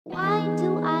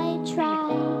do I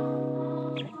try?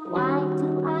 Why do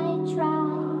I try?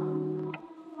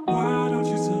 Why don't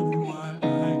you tell me why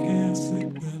I can't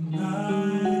sleep at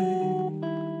night?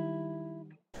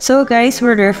 So guys,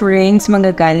 for reference,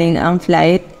 magagaling ang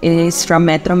flight is from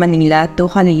Metro Manila to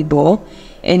Kalibo.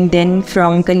 And then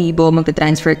from Kalibo,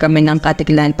 magta-transfer kami ng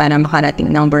Aklan para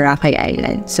makarating ng Boracay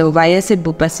Island. So via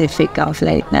Cebu Pacific ang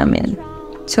flight namin.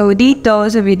 So dito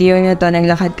sa video na to,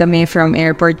 naglakad kami from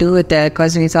airport to hotel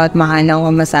because we thought mahal ang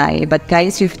mamasahe. But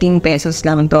guys, 15 pesos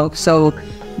lang to. So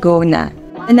go na.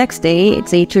 The next day,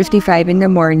 it's 8:55 in the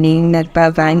morning.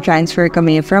 Nagpa-van transfer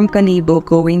kami from Kalibo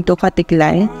going to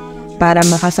Aklan para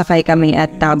makasakay kami at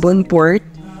Tabon Port.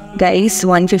 Guys,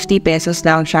 150 pesos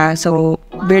lang siya. So,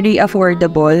 very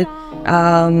affordable.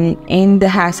 And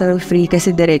hassle-free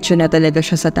kasi diretso na talaga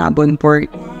siya sa Tabon Port.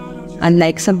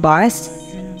 Unlike sa bus,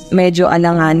 medyo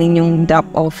alanganin yung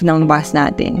drop-off ng bus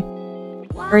natin.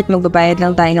 Port, magbabayad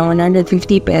lang tayo ng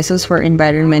 150 pesos for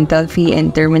environmental fee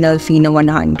and terminal fee na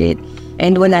 100.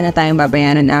 And wala na tayong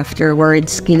babayaran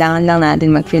afterwards. Kailangan lang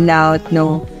natin mag-fill out,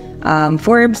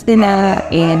 forms nila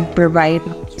and provide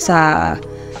sa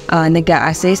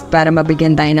nag-a-assist para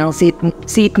mabigyan tayo ng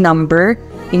seat number.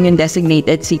 Yun yung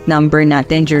designated seat number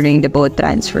natin during the boat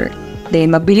transfer.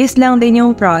 Then, mabilis lang din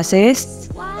yung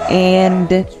process.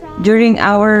 And during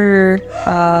our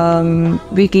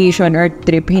vacation or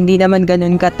trip, hindi naman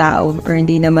ganun katao or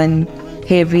hindi naman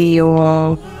heavy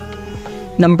yung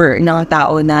number ng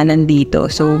tao na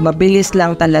nandito. So, mabilis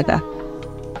lang talaga.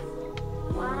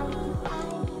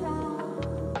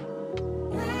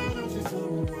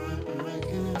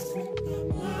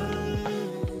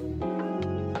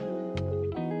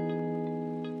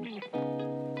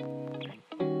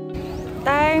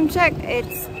 Time check,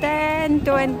 it's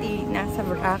 10:20. Nasa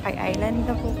Boracay Island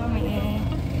na po kami.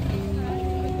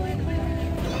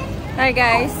 Hi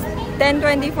guys,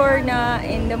 10:24 na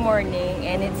in the morning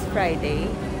and it's Friday.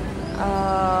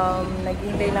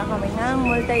 Naghintay lang kami ng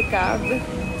multi-cab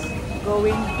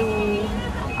going to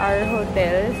our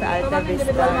hotel sa Alta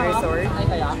Vista Resort.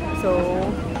 So,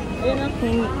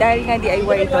 dahil nga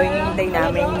DIY ito, hinihintay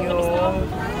namin yung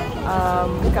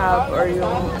cab or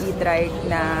yung e-tric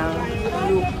na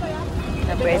loop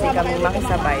na pwede kami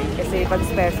makisabay kasi pag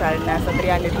special nasa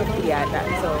 350 yata.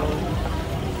 So,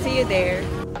 see you there.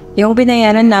 Yung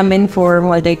binayaran namin for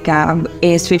multi-cab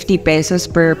is 50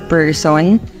 pesos per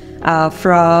person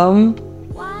from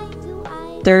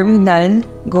terminal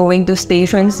going to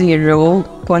station 0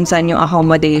 kung saan yung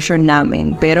accommodation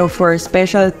namin. Pero for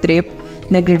special trip,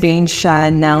 nag-range siya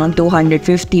ng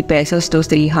 250 pesos to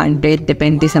 300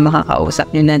 depende sa makakausap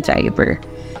nyo na driver.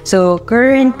 So,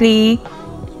 currently,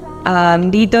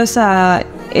 dito sa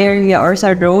area or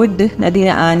sa road na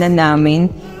dinaanan namin,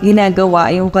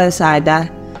 ginagawa yung kalsada.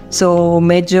 So,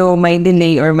 medyo may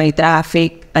delay or may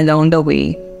traffic along the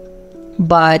way.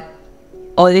 But,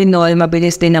 all in all,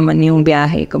 mabilis din naman yung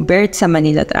biyahe compared sa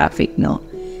Manila traffic, no?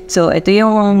 So, ito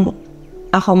yung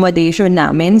accommodation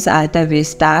namin sa Alta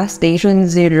Vista, Station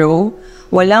 0.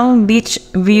 Walang beach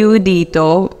view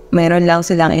dito. Meron lang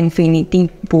silang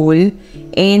infinity pool.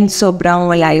 And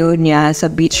sobrang malayo niya sa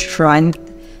beachfront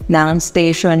ng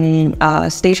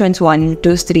stations 1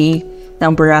 to 3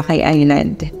 ng Boracay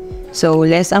Island. So,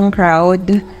 less ang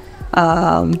crowd.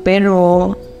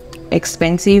 Pero,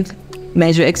 expensive.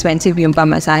 Medyo expensive yung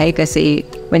pamasahe kasi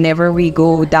whenever we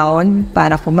go down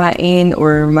para kumain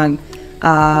or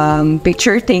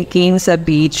picture taking sa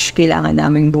beach, kailangan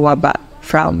namin bumaba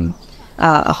from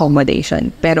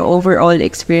accommodation. Pero overall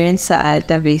experience sa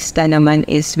Alta Vista naman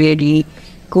is very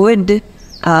good.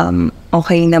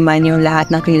 Okay naman yung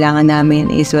lahat na kailangan namin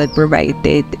is well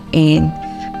provided and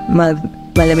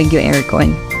malamig yung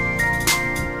aircon.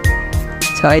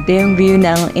 So ito yung view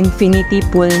ng infinity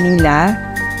pool nila,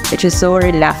 which is so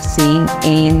relaxing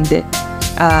and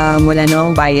wala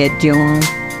namang bayad yung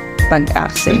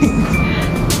pag-access.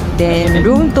 Then,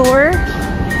 room tour.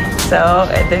 So,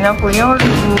 ito na po yung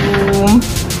room.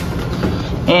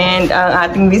 And ang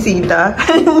ating bisita.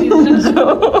 So,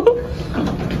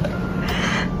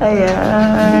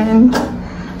 ayan.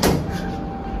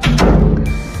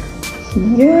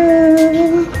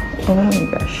 Yan. Oh my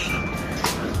gosh.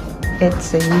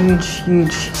 It's a huge,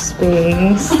 huge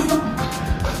space.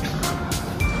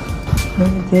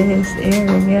 This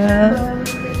area.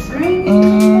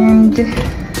 And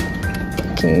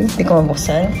okay, hindi ko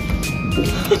mabuksan.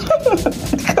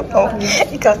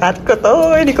 Ikakat ko to,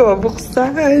 hindi ko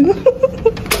mabuksan.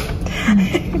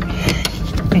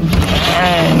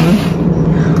 Ayan.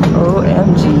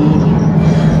 OMG.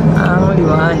 Ang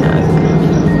liwanag.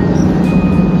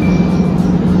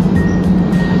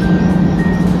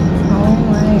 Oh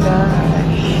my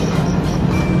gosh.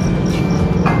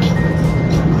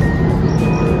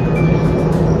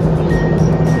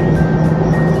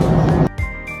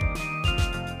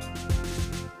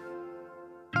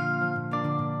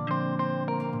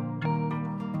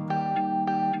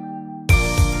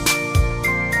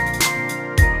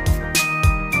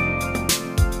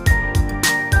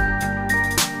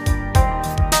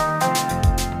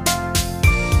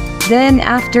 Then,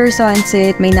 after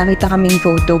sunset, may nakita kaming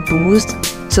photo booth.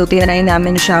 So, tinry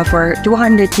namin siya for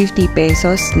 250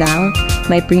 pesos lang.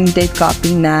 May printed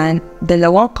copy na 2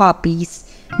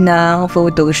 copies ng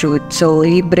photo shoot. So,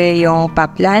 libre yung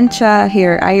pa-plancha,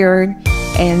 hair iron,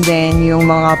 and then yung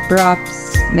mga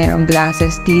props. Merong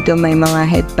glasses dito, may mga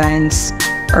headbands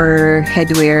or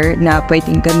headwear na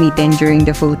pwedeng gamitin during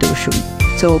the photo shoot.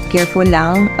 So, careful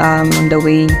lang on the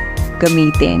way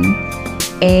gamitin.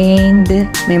 And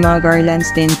may mga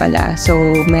garlands din pala. So,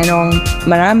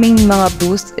 maraming mga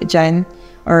booths dyan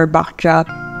or backdrop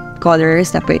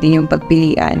colors na pwede yung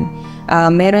pagpilian.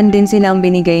 Meron din silang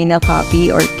binigay na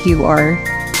copy or QR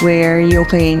where you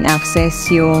can access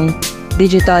yung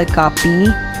digital copy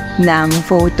ng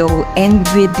photo and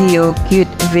video,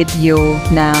 cute video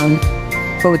ng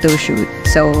photo shoot.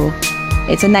 So,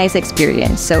 it's a nice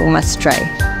experience. So, must try.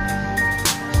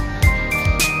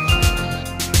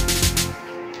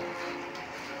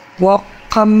 Walk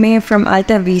kami from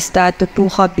Alta Vista to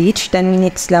Tuca Beach. 10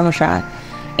 minutes lang siya.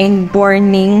 And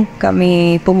morning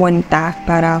kami pumunta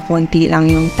para konti lang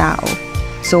yung tao.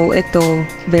 So, ito,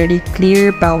 very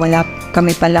clear pa. Wala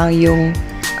kami pa lang yung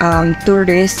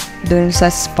tourist dun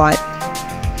sa spot.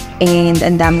 And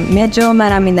medyo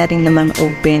marami na rin naman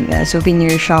open.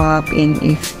 Souvenir shop, and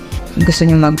if gusto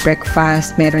nyo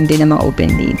mag-breakfast, meron din naman open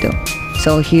dito.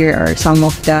 So, here are some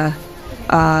of the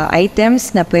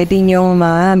items na pwede nyo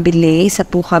mabili sa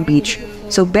Tuca Beach.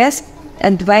 So, best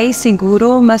advice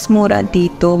siguro, mas mura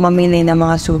dito mamili ng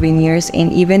mga souvenirs,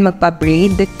 and even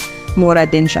magpa-braid, mura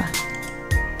din siya.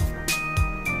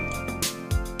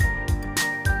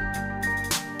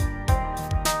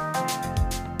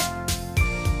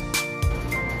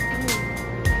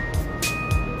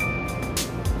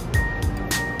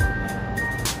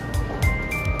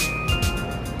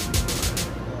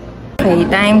 Okay,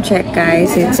 time check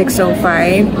guys. It's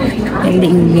 6:05 in the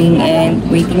evening and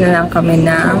waiting na lang kami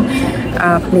ng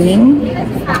plane.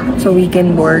 So we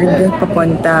can board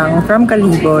papuntang from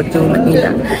Kalibo to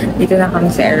Manila. Dito na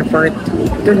kami sa airport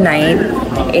tonight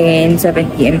and 7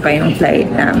 PM pa yung flight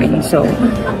namin. So,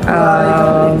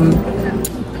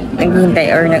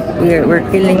 naghihintay or we're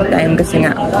killing time kasi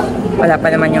nga wala pa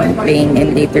naman yung plane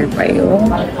and later pa yung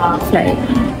flight.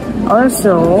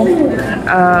 Also,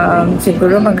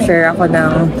 siguro mag-share ako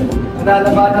ng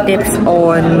tips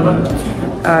on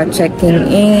checking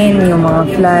in, yung mga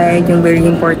flight, yung very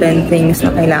important things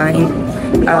na kailangan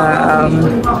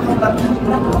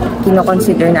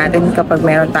kino-consider natin kapag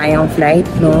meron tayong flight,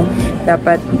 no?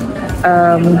 Dapat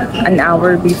an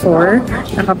hour before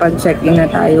nakapag-check-in na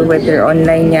tayo, whether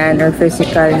online yan or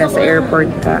physical, nasa airport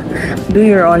ka. Do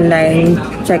your online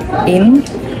check-in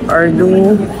or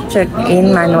do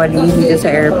check-in manually dito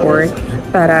sa airport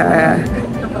para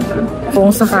kung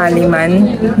sakali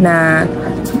man na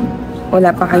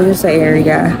wala pa kayo sa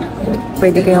area,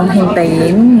 pwede kayong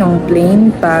hintayin ng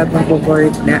plane pag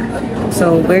mag-board na.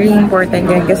 So, very important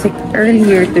yan kasi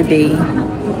earlier today,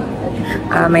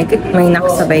 may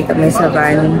nakasabay kami sa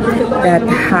van that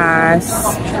has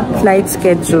flight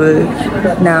schedule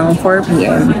ng 4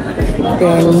 PM.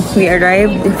 Then, we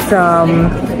arrived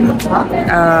from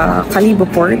Kalibo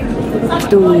Port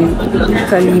to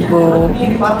Kalibo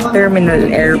Terminal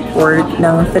Airport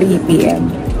ng 3 PM.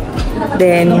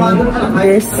 Then,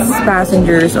 these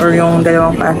passengers or yung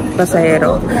dalawang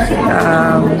pasahero,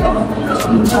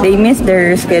 they missed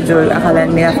their schedule. Akala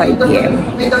nila 5 PM.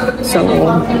 So,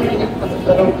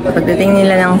 pagdating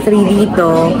nila ng 3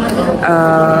 dito,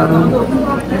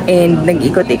 and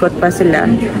nag-ikot-ikot pa sila,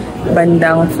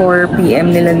 bandang 4 PM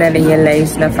nila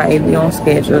na-realize na 5 yung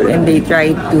schedule and they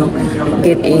tried to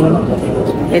get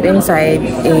inside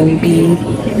and be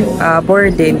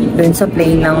boarded dun sa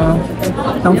plane ng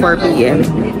 4 PM.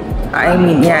 I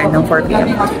mean, yeah, ng 4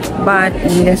 PM. But,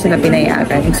 hindi na sila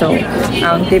pinayagan. So,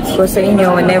 ang tips ko sa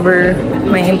inyo, whenever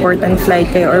may important flight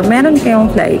kayo or meron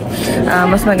kayong flight,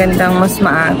 mas magandang mas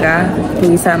maaga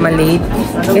kaysa malate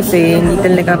kasi hindi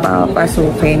talaga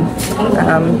papapasukin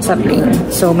sa plane.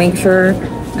 So, make sure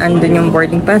andun yung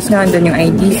boarding pass nyo, andun yung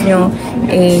IDs nyo,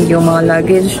 and yung mga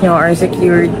luggage nyo are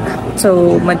secured.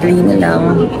 So, madali na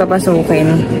lang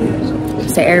papasukin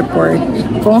sa airport.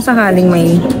 Kung sakaling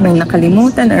may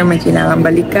nakalimutan or may kailangan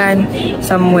balikan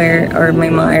somewhere or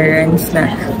may mga errands na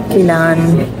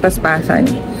kailangan paspasan.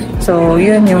 So,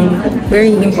 yun yung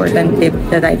very important tip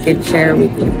that I could share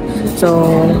with you.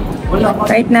 So,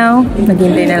 right now,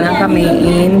 naghintay na lang kami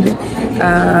and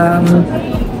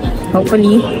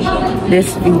hopefully,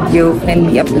 this video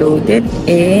can be uploaded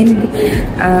and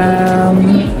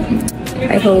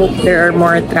I hope there are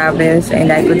more travels and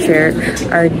I could share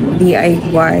our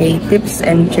DIY tips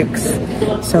and tricks.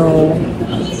 So,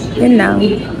 Yun lang.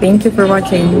 Thank you for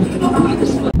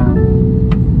watching.